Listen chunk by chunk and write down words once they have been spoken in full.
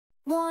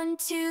1,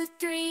 2,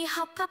 3,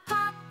 hop, hop,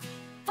 hop,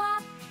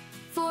 pop.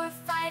 4,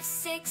 5,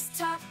 6,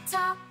 top,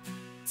 top,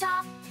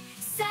 top.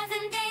 7,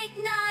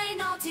 8,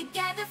 9, all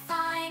together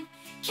fine.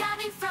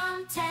 Counting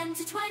from 10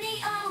 to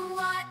 20, oh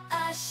what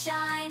a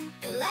shine.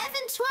 11,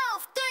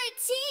 12,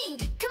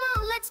 13, come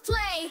on let's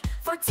play.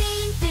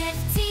 14,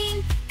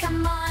 15,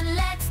 come on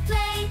let's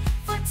play.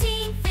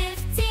 14,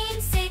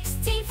 15,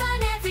 16,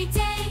 fun every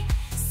day.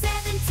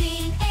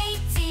 17,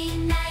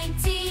 18,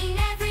 19,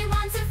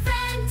 everyone's a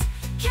friend.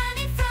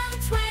 Counting from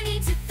 20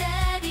 to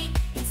 30,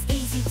 it's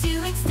easy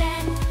to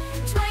extend.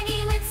 20,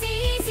 it's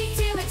easy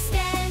to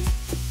extend.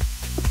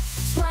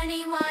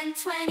 21,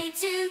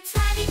 22,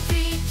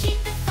 23, keep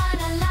the fun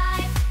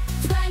alive.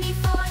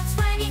 24,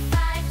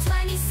 25,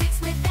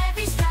 26 with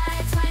every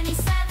stride.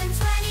 27,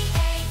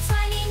 28,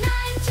 29,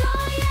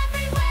 joy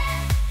everywhere.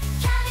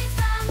 Counting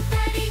from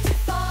 30 to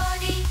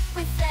 40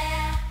 with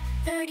flair.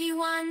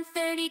 31,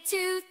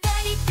 32,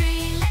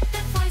 33, let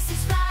the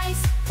voices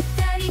rise.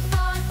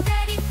 34,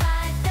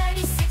 35,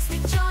 36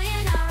 with joy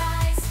in our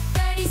eyes.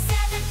 37,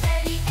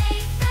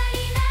 38,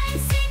 39,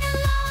 sing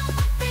along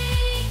for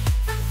free.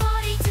 From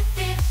 40 to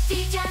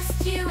 50,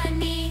 just you and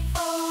me.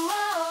 Oh,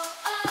 oh,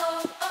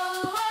 oh, oh,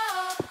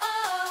 oh,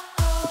 oh,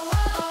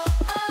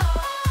 oh,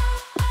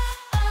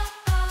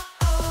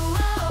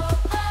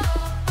 oh,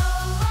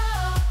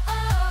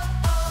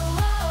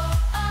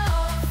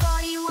 oh,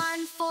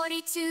 41,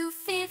 42,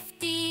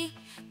 50,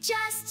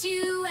 just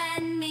you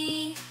and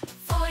me.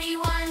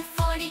 41,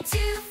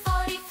 42,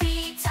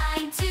 43,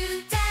 time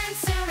to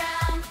dance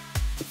around.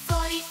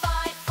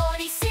 45,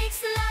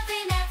 46,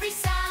 loving every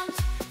sound.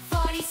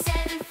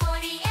 47,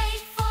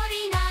 48,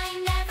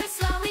 49, never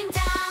slowing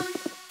down.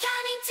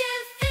 Counting to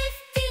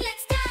 50,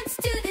 let's dance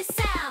to the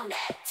sound.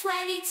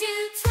 22,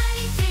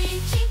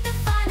 23, keep the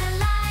fun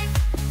alive.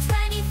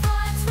 24,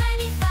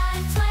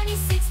 25,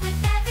 26 with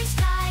every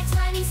stride.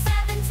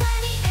 27,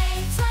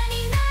 28,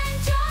 29,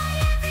 joy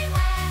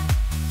everywhere.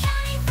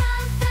 Counting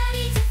from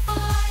 30 to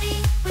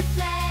 40 with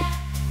flair.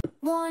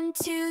 1,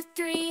 2,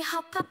 3,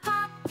 hop, hop,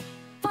 hop,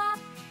 pop.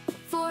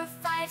 4,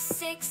 5,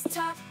 6,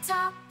 top,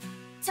 top,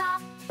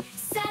 top.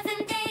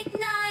 7, 8,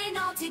 9,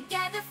 all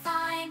together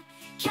fine.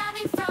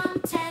 Counting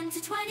from 10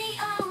 to 20,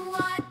 oh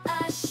what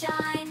a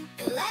shine.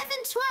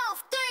 11,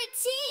 12,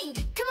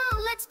 13, come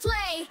on let's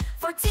play.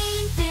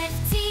 14,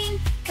 15,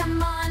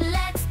 come on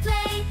let's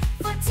play.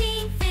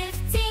 14,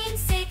 15,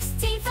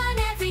 16, fun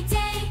every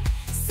day.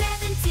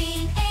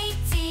 17,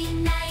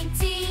 18,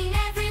 19,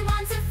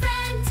 everyone's a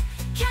friend.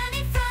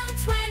 Counting from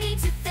 20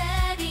 to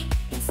 30,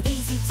 it's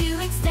easy to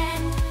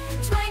extend.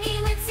 20,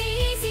 it's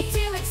easy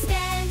to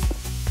extend.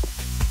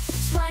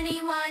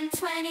 21,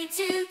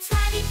 22,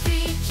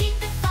 23, keep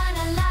the fun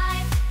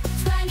alive.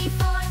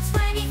 24,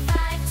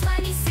 25,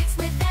 26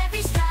 with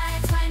every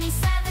stride.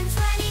 27,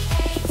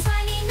 28,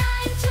 29,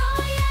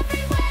 joy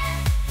everywhere.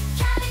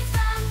 Counting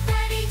from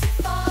 30 to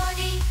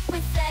 40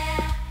 with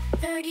flair.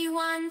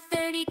 31,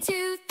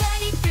 32,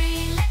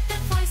 33, let the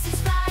voices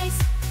rise.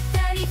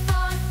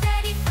 34,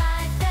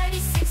 35,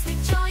 36 with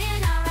joy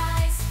in our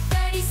eyes.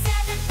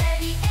 37,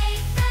 38,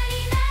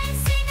 39,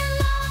 sing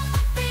along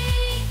for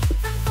free.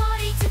 From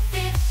 40 to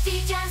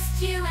 50,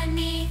 just you and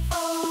me.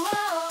 Oh,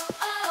 oh,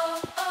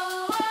 oh,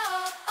 oh, oh,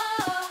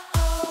 oh,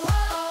 oh,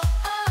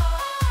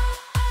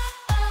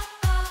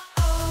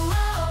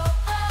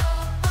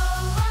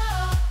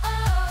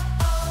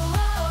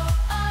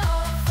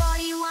 oh,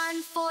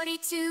 41,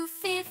 42,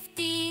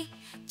 50,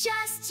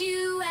 just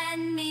you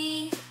and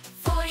me.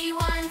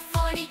 41,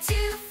 42,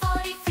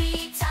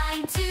 43,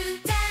 time to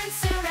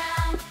dance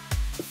around.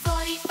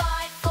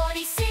 45,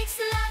 46,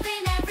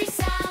 loving every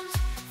sound.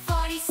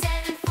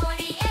 47,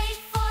 48,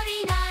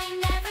 49,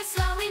 never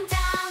slowing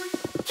down.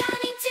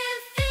 Counting to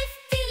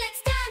 50,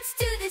 let's dance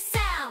to the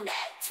sound.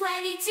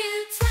 22,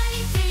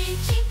 23,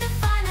 keep the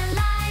fun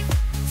alive.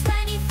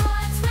 24,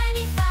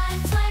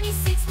 25,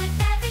 26 with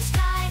every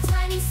stride.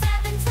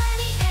 27,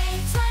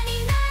 28,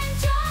 29,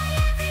 joy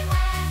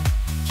everywhere.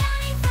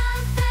 Counting from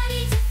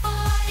 30 to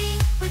 40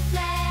 with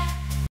flair.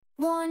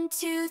 1,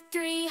 2,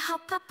 3,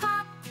 hop, hop,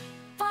 hop,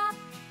 pop.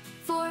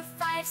 4,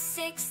 5,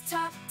 6,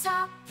 top,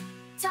 top,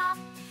 top.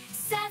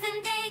 7,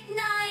 8,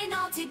 9,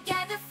 all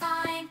together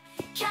fine.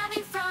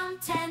 Counting from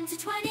 10 to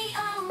 20,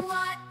 oh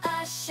what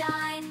a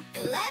shine.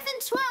 11,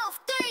 12,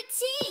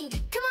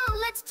 13, come on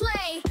let's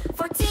play.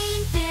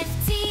 14,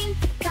 15,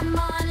 come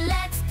on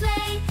let's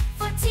play.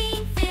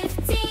 14,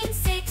 15,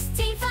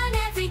 16, fun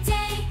every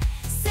day.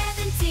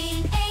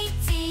 17,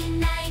 18,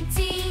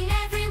 19,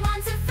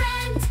 everyone's a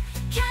friend.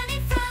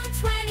 Counting from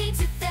 20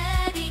 to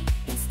 30,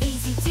 it's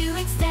easy to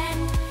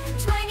extend.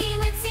 20,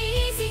 it's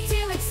easy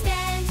to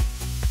extend.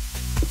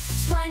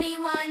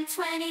 21,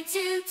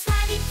 22,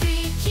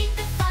 23, keep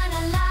the fun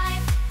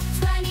alive.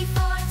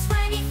 24,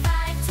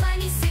 25,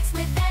 26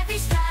 with every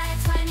stride.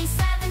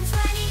 27,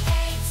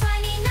 28,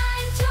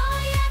 29,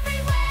 joy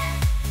everywhere.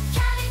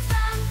 Counting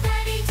from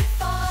 30 to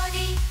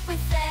 40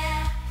 with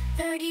flair.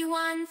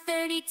 31,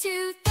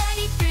 32,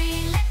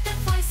 33, let the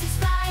voices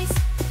rise.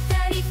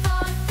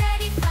 34,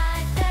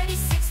 35,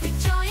 36 with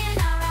joy in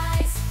our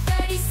eyes.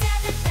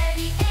 37,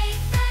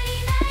 38,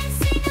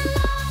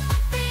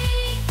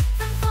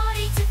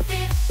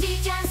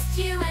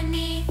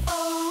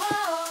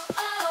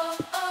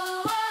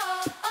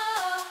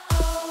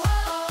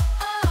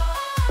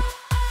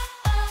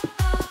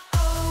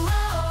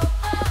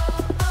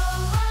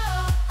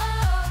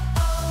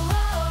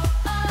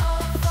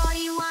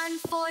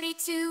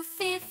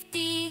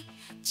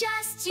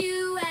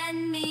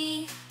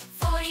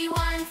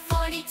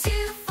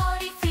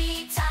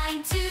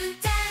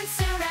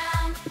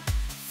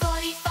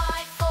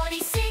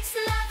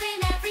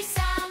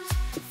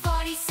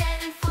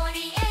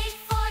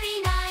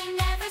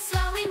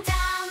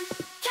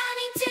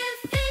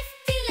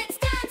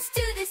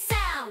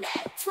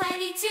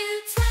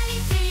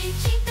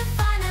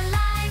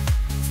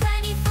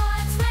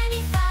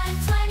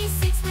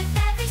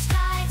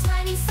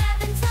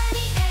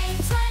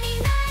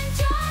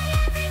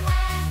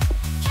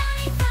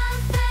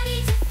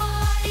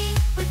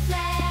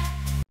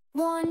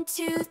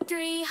 2,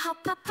 3, hop,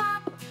 hop,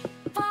 hop,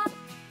 pop.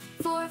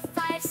 4,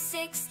 5,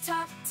 6,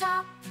 top,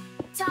 top,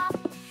 top.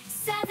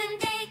 7,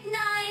 8,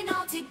 9,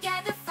 all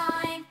together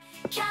fine.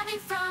 Counting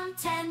from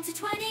 10 to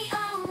 20,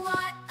 oh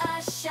what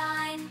a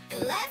shine.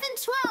 11,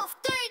 12,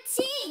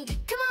 13,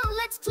 come on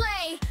let's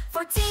play.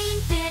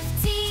 14,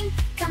 15,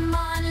 come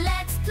on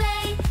let's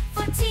play.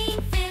 14,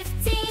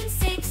 15,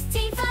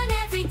 16, fun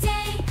every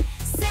day.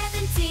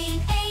 17,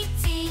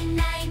 18,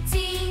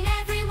 19,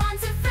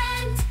 everyone's a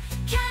friend.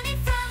 Counting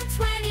from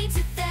 20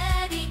 to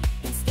 30,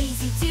 it's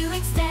easy to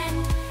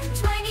extend.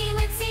 20,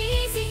 it's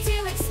easy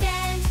to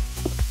extend.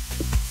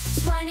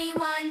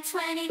 21,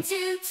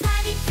 22,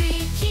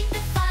 23, keep the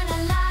fun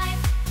alive.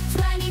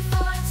 24,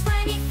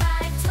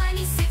 25,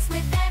 26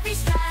 with every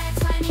stride.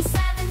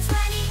 27,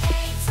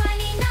 28,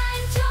 29,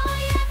 joy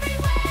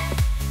everywhere.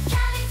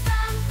 Counting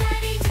from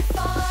 30 to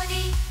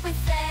 40 with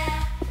flair.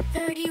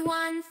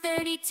 31,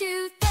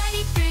 32,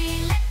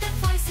 33, let the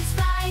voices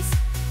rise.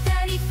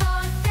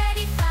 34,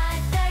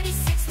 35,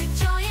 36 with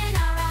joy in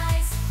our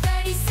eyes.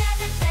 37,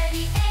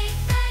 38,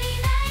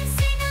 39,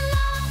 sing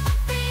along for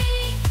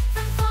free.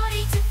 From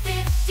 40 to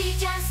 50,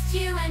 just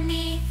you and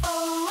me. Oh,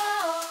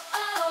 oh,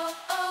 oh,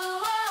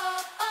 oh, oh,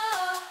 oh,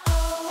 oh,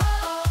 oh,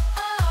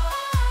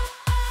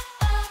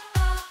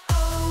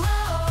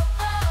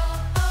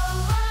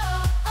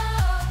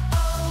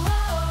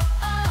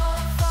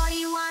 oh,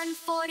 41,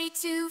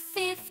 42,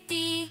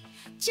 50,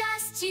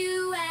 just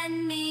you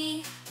and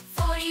me.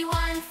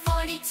 41,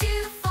 42,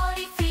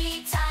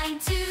 43, time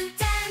to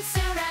dance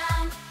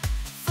around.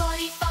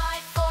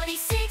 45,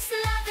 46,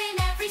 loving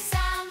every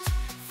sound.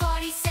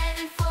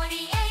 47,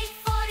 48,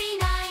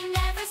 49,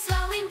 never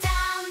slowing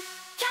down.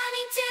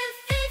 Counting to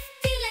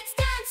 50, let's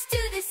dance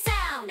to the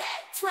sound.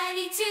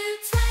 22,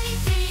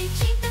 23,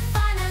 keep the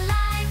fun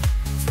alive.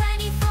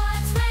 24,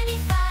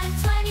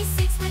 25,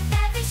 26 with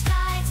every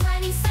stride.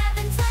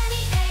 27,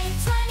 28,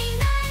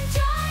 29,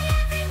 joy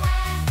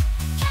everywhere.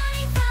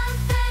 Counting from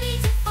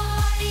 30 to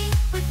 40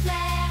 with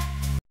flair.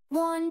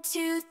 1,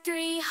 2,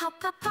 3,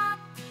 hop, hop, hop,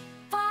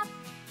 pop.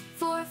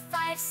 4,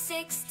 5,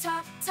 6,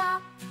 top,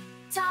 top.